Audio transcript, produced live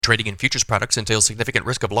Trading in futures products entails significant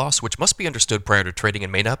risk of loss, which must be understood prior to trading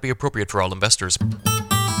and may not be appropriate for all investors.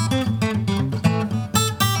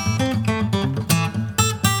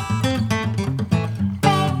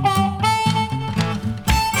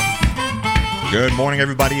 Good morning,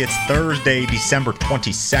 everybody. It's Thursday, December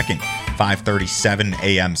 22nd, 5:37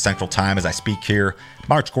 a.m. Central Time as I speak here.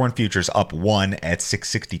 March corn futures up 1 at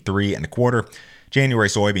 6.63 1/4. January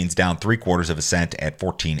soybeans down 3/4 cent at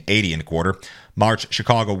 14.80 1/4. March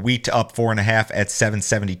Chicago wheat up 4.5 at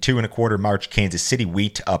 7.72 1/4. March Kansas City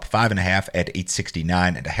wheat up 5.5 at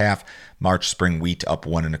 8.69 1/2. March spring wheat up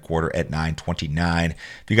 1 1/4 at 9.29.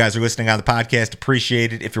 If you guys are listening on the podcast,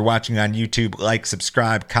 appreciate it. If you're watching on YouTube, like,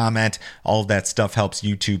 subscribe, comment. All of that stuff helps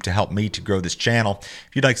YouTube to help me to grow this channel.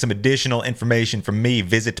 If you'd like some additional information from me,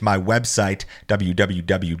 visit my website,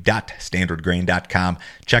 www.standardgrain.com.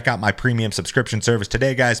 Check out my premium subscription service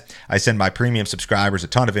today, guys. I send my premium subscribers a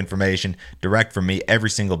ton of information direct from me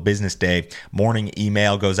every single business day. Morning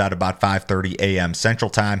email goes out about 5:30 a.m.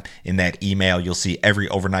 Central Time. In that email, you'll see every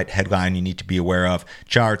overnight headline you need to be aware of,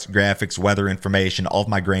 charts, graphics, weather information, all of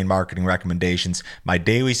my grain marketing recommendations. My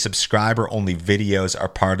daily subscriber-only videos are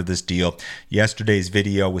part of this deal. Yesterday's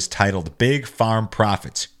video was titled Big Farm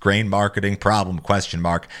Profits, Grain Marketing Problem, ?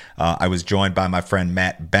 I was joined by my friend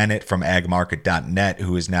Matt Bennett from agmarket.net,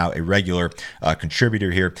 who is now a regular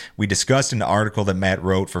contributor here. We discussed an article that Matt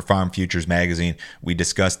wrote for Farm Futures Magazine. We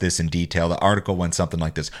discussed this in detail. The article went something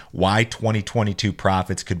like this: why 2022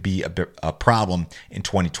 profits could be a problem in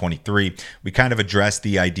 2023. We kind of addressed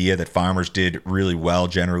the idea that farmers did really well,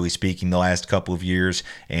 generally speaking, the last couple of years,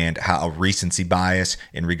 and how recency bias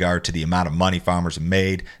in regard to the amount of money farmers have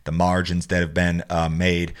made, the margins that have been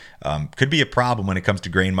made, could be a problem when it comes to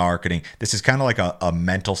grain marketing. This is kind of like a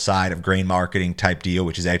mental side of grain marketing type deal,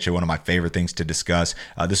 which is actually one of my favorite things to discuss.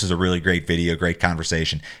 This is a really great video, great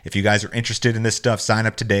conversation. If you guys are interested in this stuff, sign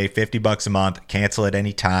up today, $50 a month, cancel at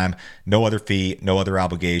any time, no other fee, no other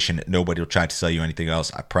obligation. Nobody will try to sell you anything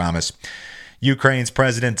else, I promise. Ukraine's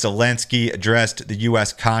President Zelensky addressed the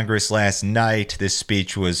U.S. Congress last night. This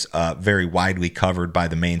speech was very widely covered by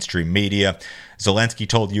the mainstream media. Zelensky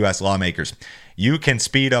told U.S. lawmakers, "You can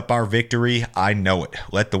speed up our victory. I know it.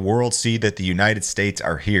 Let the world see that the United States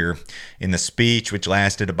are here." In the speech, which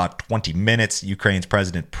lasted about 20 minutes, Ukraine's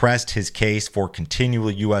president pressed his case for continual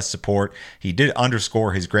U.S. support. He did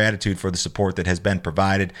underscore his gratitude for the support that has been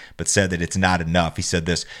provided, but said that it's not enough. He said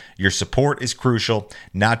this: "Your support is crucial,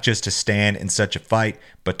 not just to stand in such a fight,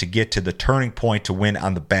 but to get to the turning point to win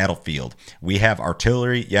on the battlefield. We have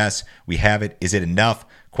artillery. Yes, we have it. Is it enough?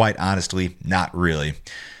 Quite honestly, not really."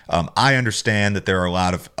 I understand that there are a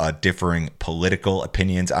lot of differing political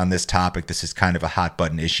opinions on this topic. This is kind of a hot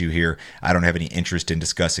button issue here. I don't have any interest in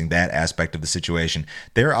discussing that aspect of the situation.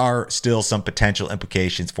 There are still some potential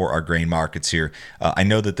implications for our grain markets here. I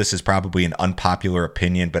know that this is probably an unpopular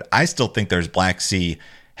opinion, but I still think there's Black Sea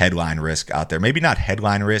headline risk out there. Maybe not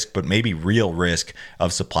headline risk, but maybe real risk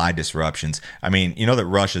of supply disruptions. I mean, you know that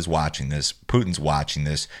Russia's watching this. Putin's watching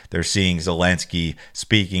this. They're seeing Zelensky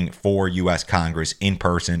speaking for U.S. Congress in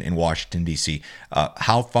person in Washington, D.C.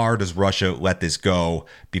 How far does Russia let this go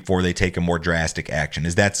before they take a more drastic action?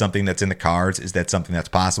 Is that something that's in the cards? Is that something that's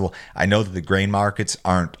possible? I know that the grain markets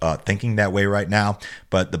aren't thinking that way right now,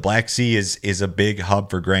 but the Black Sea is a big hub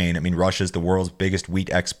for grain. I mean, Russia's the world's biggest wheat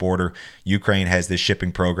exporter. Ukraine has this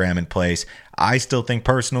shipping program in place. I still think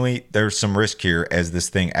personally there's some risk here as this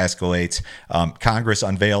thing escalates. Congress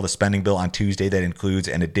unveiled a spending bill on Tuesday that includes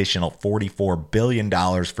an additional $44 billion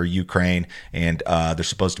for Ukraine, and they're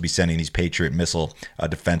supposed to be sending these Patriot missile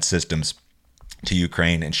defense systems to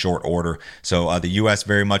Ukraine in short order. So the U.S.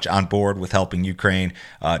 very much on board with helping Ukraine.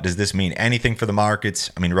 Does this mean anything for the markets?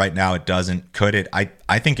 I mean, right now it doesn't. Could it?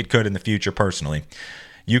 I think it could in the future personally.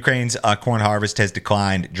 Ukraine's corn harvest has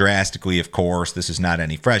declined drastically, of course. This is not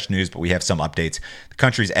any fresh news, but we have some updates. The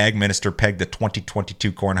country's ag minister pegged the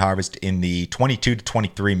 2022 corn harvest in the 22 to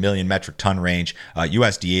 23 million metric ton range.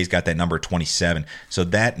 USDA's got that number at 27. So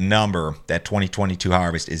that number, that 2022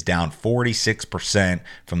 harvest, is down 46%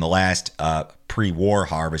 from the last pre-war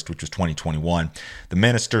harvest, which was 2021. The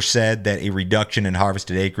minister said that a reduction in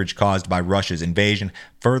harvested acreage caused by Russia's invasion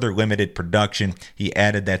further limited production. He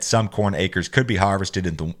added that some corn acres could be harvested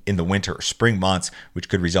in the winter or spring months, which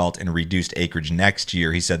could result in reduced acreage next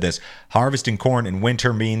year. He said this: "Harvesting corn in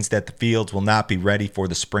winter means that the fields will not be ready for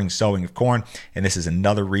the spring sowing of corn, and this is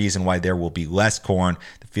another reason why there will be less corn.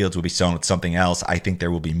 The fields will be sown with something else. I think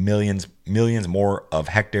there will be millions more of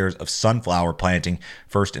hectares of sunflower planting,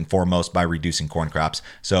 first and foremost by reducing corn crops."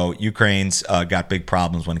 So Ukraine's got big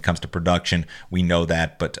problems when it comes to production. We know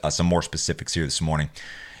that, but some more specifics here this morning.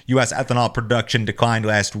 U.S. ethanol production declined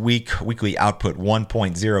last week. Weekly output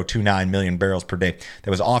 1.029 million barrels per day.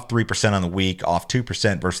 That was off 3% on the week, off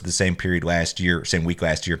 2% versus the same period last year, same week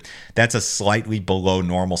last year. That's a slightly below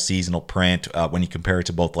normal seasonal print when you compare it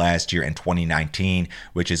to both last year and 2019,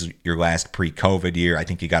 which is your last pre-COVID year. I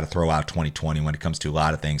think you got to throw out 2020 when it comes to a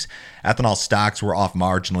lot of things. Ethanol stocks were off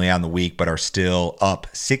marginally on the week, but are still up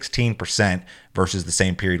 16% versus the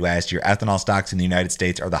same period last year. Ethanol stocks in the United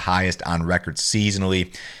States are the highest on record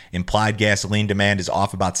seasonally. Implied gasoline demand is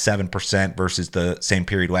off about 7% versus the same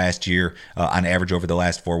period last year on average over the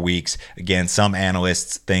last 4 weeks. Again, some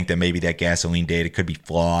analysts think that maybe that gasoline data could be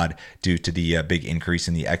flawed due to the big increase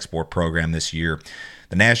in the export program this year.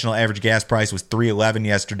 The national average gas price was $3.11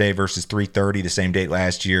 yesterday versus $3.30 the same date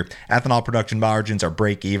last year. Ethanol production margins are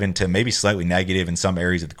break even to maybe slightly negative in some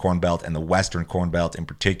areas of the Corn Belt and the Western Corn Belt in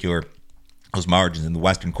particular. Those margins in the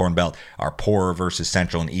Western Corn Belt are poorer versus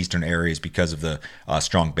central and eastern areas because of the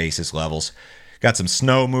strong basis levels. Got some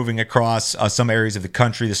snow moving across some areas of the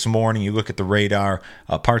country this morning. You look at the radar,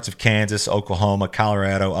 parts of Kansas, Oklahoma,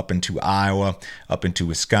 Colorado, up into Iowa, up into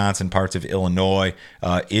Wisconsin, parts of Illinois.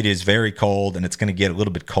 It is very cold, and it's going to get a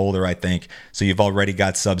little bit colder, I think. So you've already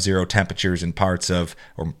got sub-zero temperatures in parts of,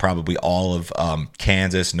 or probably all of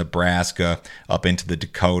Kansas, Nebraska, up into the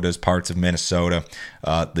Dakotas, parts of Minnesota.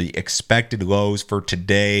 The expected lows for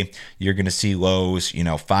today, you're going to see lows,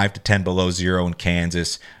 5 to 10 below zero in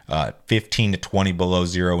Kansas, 15 to 20 below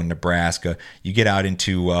zero in Nebraska. You get out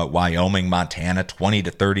into Wyoming, Montana, 20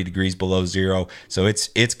 to 30 degrees below zero. So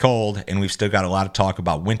it's cold, and we've still got a lot of talk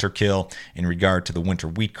about winter kill in regard to the winter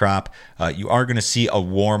wheat crop. You are going to see a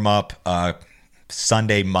warm up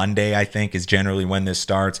Sunday, Monday, I think, is generally when this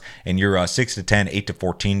starts. And your 6 to 10, 8 to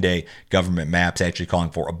 14 day government maps actually calling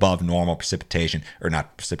for above normal precipitation, or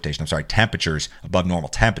not precipitation, I'm sorry, temperatures, above normal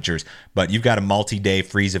temperatures. But you've got a multi-day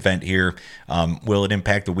freeze event here. Will it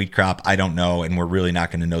impact the wheat crop? I don't know. And we're really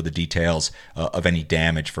not going to know the details of any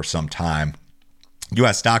damage for some time.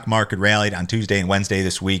 U.S. stock market rallied on Tuesday and Wednesday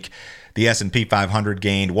this week. The S&P 500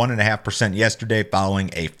 gained 1.5% yesterday following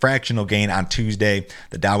a fractional gain on Tuesday.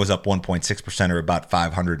 The Dow was up 1.6% or about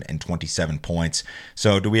 527 points.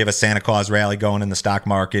 So do we have a Santa Claus rally going in the stock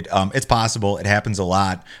market? It's possible. It happens a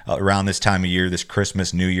lot around this time of year, this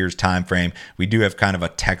Christmas, New Year's time frame. We do have kind of a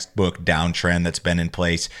textbook downtrend that's been in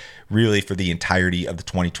place really for the entirety of the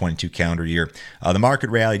 2022 calendar year. The market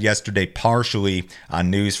rallied yesterday partially on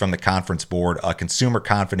news from the Conference Board. Consumer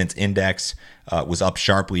confidence index was up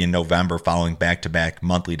sharply in November following back-to-back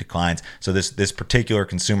monthly declines. So this particular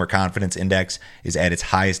consumer confidence index is at its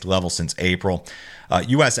highest level since April.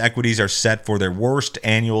 U.S. equities are set for their worst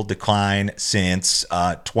annual decline since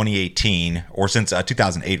 2018, or since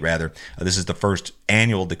 2008, rather. This is the first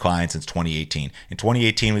annual decline since 2018. In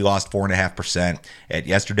 2018, we lost 4.5%. At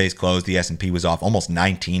yesterday's close, the S&P was off almost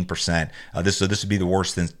 19%. This would be the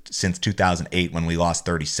worst since 2008, when we lost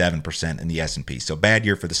 37% in the S&P. So bad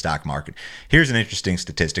year for the stock market. Here's an interesting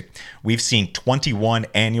statistic. We've seen 21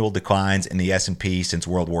 annual declines in the S&P since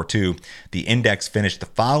World War II. The index finished the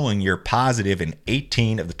following year positive in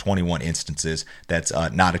 18 of the 21 instances. That's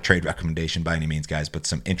not a trade recommendation by any means, guys, but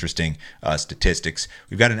some interesting statistics.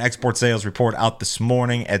 We've got an export sales report out this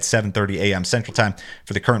morning at 7:30 a.m. Central Time.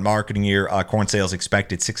 For the current marketing year, corn sales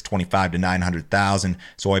expected 625 to 900,000,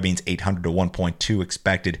 soybeans 800 to 1.2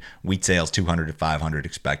 expected, wheat sales 200 to 500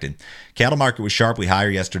 expected. Cattle market was sharply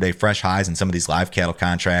higher yesterday, fresh highs in some of these live cattle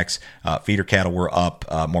contracts. Feeder cattle were up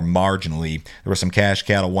more marginally. There were some cash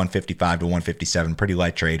cattle 155 to 157, pretty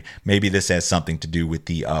light trade. Maybe this has something to do with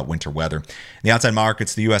the winter weather. In the outside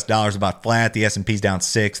markets, the U.S. dollar is about flat. The S&P's down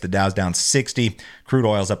 6, the Dow's down 60. Crude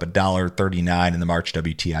oil's up $1.39, and the March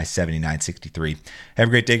WTI 79.63. Have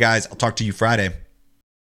a great day, guys. I'll talk to you Friday.